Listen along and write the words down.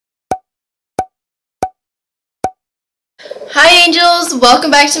Hi angels,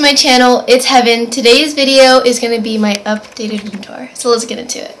 welcome back to my channel. It's Heaven. Today's video is going to be my updated room tour. So let's get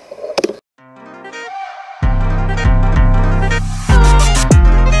into it.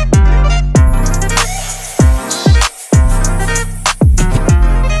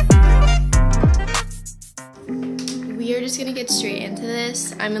 We are just going to get straight into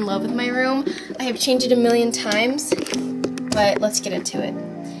this. I'm in love with my room. I have changed it a million times, but let's get into it.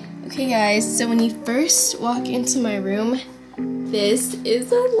 Okay guys, so when you first walk into my room, this is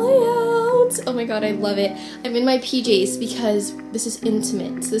the layout. Oh my god, I love it. I'm in my PJs because this is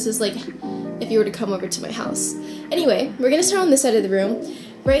intimate. This is like if you were to come over to my house. Anyway, we're gonna start on this side of the room.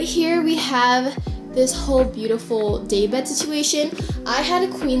 Right here we have this whole beautiful daybed situation. I had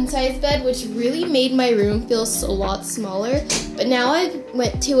a queen size bed, which really made my room feel a lot smaller. But now I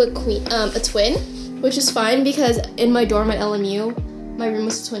went to a twin, which is fine because in my dorm at LMU, my room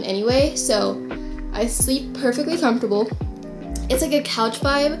was a twin anyway, so I sleep perfectly comfortable. It's like a couch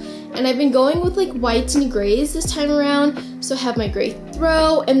vibe, and I've been going with like whites and grays this time around, so I have my gray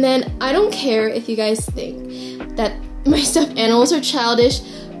throw, and then I don't care if you guys think that my stuffed animals are childish,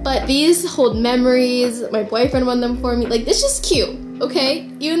 but these hold memories. My boyfriend won them for me. Like, this is cute, okay?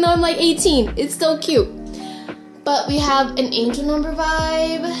 Even though I'm like 18, it's still cute. But we have an angel number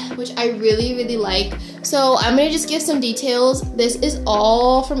vibe, which I really like. So I'm gonna just give some details. This is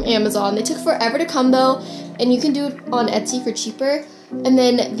all from Amazon. They took forever to come though, and you can do it on Etsy for cheaper. And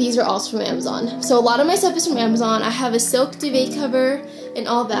then these are also from Amazon. So a lot of my stuff is from Amazon. I have a silk duvet cover and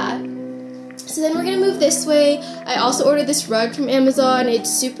all that. So then we're gonna move this way. I also ordered this rug from Amazon. It's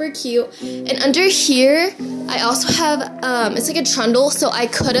super cute. And under here, I also have, it's like a trundle, so I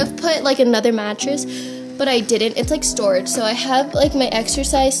could have put like another mattress, but I didn't. It's like storage. So I have like my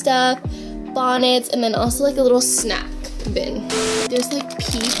exercise stuff, bonnets, and then also like a little snack bin. There's like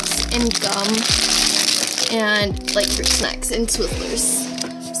Peeps and gum and like fruit snacks and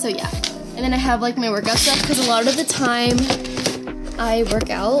Twizzlers. So yeah. And then I have like my workout stuff because a lot of the time I work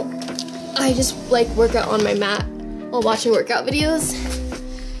out. I just like work out on my mat while watching workout videos.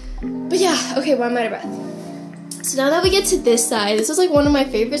 But yeah, okay, well I'm out of breath. So now that we get to this side, this is like one of my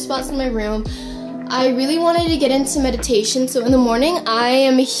favorite spots in my room. I really wanted to get into meditation, so in the morning I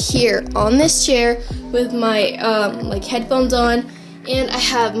am here on this chair with my like headphones on, and I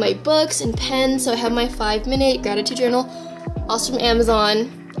have my books and pens. So I have my 5-minute gratitude journal, also from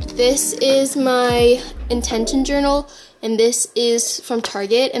Amazon. This is my intention journal, and this is from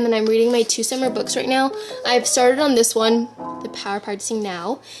Target. And then I'm reading my 2 summer books right now. I've started on this one, The Power of Practicing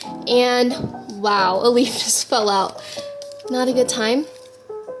Now, and wow, a leaf just fell out. Not a good time.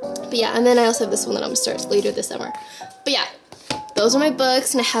 But yeah, and then I also have this one that I'm gonna start later this summer. But yeah, those are my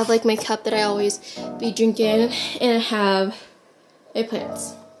books, and I have like my cup that I always be drinking, and I have my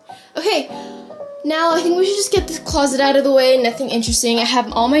plants. Okay, now I think we should just get this closet out of the way. Nothing interesting. I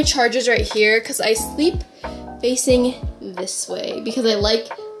have all my chargers right here because I sleep facing this way because I like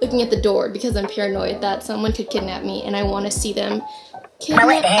looking at the door because I'm paranoid that someone could kidnap me and I want to see them kidnap.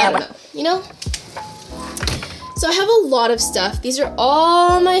 I don't know, you know? So I have a lot of stuff. These are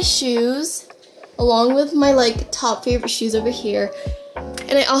all my shoes, along with my like top favorite shoes over here.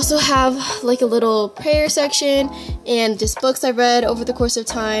 And I also have like a little prayer section and just books I've read over the course of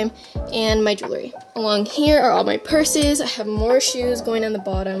time and my jewelry. Along here are all my purses. I have more shoes going on the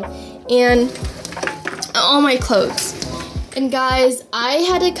bottom and all my clothes. And guys, I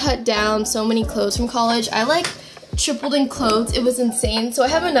had to cut down so many clothes from college. I like tripled in clothes. It was insane. So I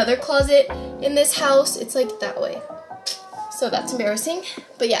have another closet in this house. It's like that way. So that's embarrassing.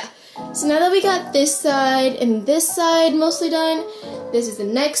 But yeah. So now that we got this side and this side mostly done, this is the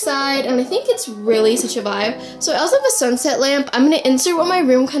next side, and I think it's really such a vibe. So I also have a sunset lamp. I'm gonna insert what my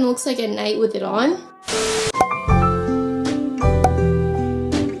room kind of looks like at night with it on.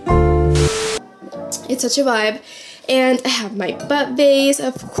 It's such a vibe. And I have my butt vase,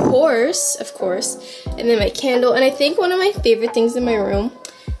 of course, and then my candle. And I think one of my favorite things in my room,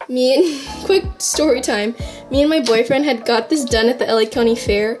 quick story time, me and my boyfriend had got this done at the LA County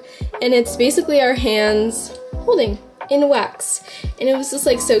Fair, and it's basically our hands holding in wax. And it was just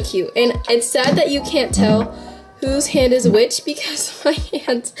like so cute. And it's sad that you can't tell whose hand is which because my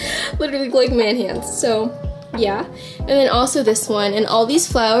hands literally look like man hands. So yeah. And then also this one, and all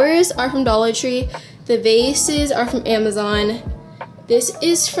these flowers are from Dollar Tree. The vases are from Amazon. This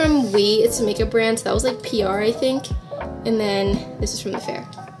is from We. It's a makeup brand, so that was like PR, I think. And then this is from the fair.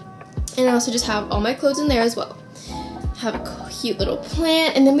 And I also just have all my clothes in there as well. Have a cute little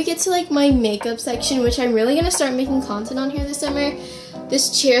plant. And then we get to like my makeup section, which I'm really gonna start making content on here this summer.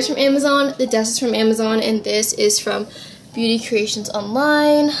 This chair is from Amazon, the desk is from Amazon, and this is from Beauty Creations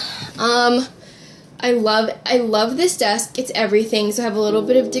Online. I love this desk. It's everything. So I have a little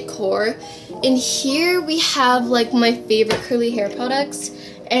bit of decor. And here we have like my favorite curly hair products.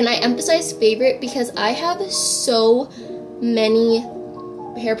 And I emphasize favorite because I have so many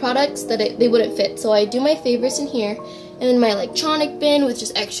hair products that they wouldn't fit. So I do my favorites in here. And then my electronic bin with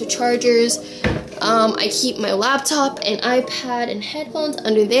just extra chargers. I keep my laptop and iPad and headphones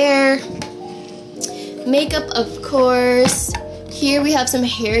under there. Makeup, of course. Here we have some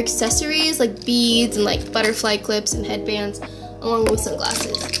hair accessories like beads and like butterfly clips and headbands along with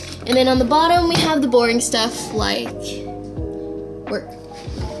sunglasses. And then on the bottom we have the boring stuff like work,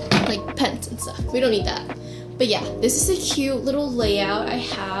 like pens and stuff. We don't need that. But yeah, this is a cute little layout I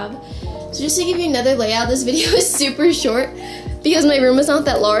have. So just to give you another layout, this video is super short because my room is not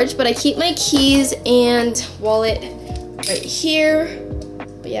that large, but I keep my keys and wallet right here.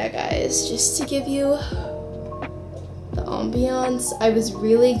 But yeah guys, just to give you the ambiance, I was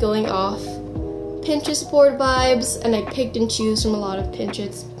really going off Pinterest board vibes, and I picked and choose from a lot of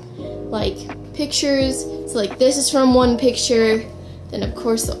Pinterest like pictures. So like this is from one picture, then of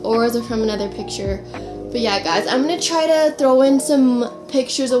course the auras are from another picture. But yeah guys, I'm gonna try to throw in some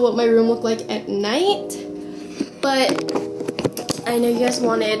pictures of what my room looked like at night. But I know you guys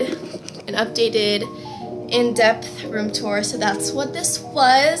wanted an updated in-depth room tour, so that's what this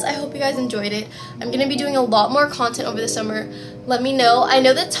was. I hope you guys enjoyed it. I'm gonna be doing a lot more content over the summer. Let me know. I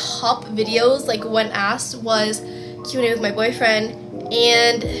know the top videos, like when asked, was Q&A with my boyfriend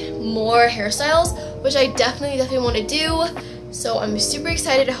and more hairstyles, which I definitely want to do. So I'm super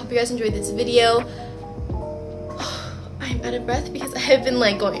excited. I hope you guys enjoyed this video. I'm out of breath because I have been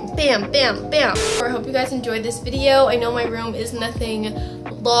like going bam, bam, bam. I hope you guys enjoyed this video. I know my room is nothing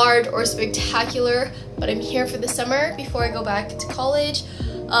large or spectacular, but I'm here for the summer before I go back to college.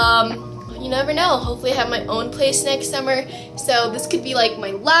 You never know. Hopefully I have my own place next summer. So this could be like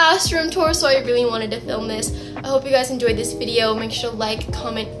my last room tour, so I really wanted to film this. I hope you guys enjoyed this video. Make sure to like,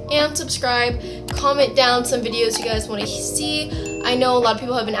 comment, and subscribe. Comment down some videos you guys want to see. I know a lot of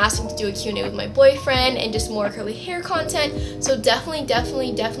people have been asking to do a Q&A with my boyfriend and just more curly hair content. So definitely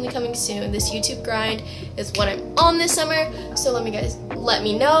coming soon. This YouTube grind is what I'm on this summer. So let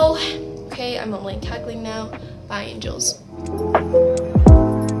me know. Okay, I'm only cackling now. Bye, angels.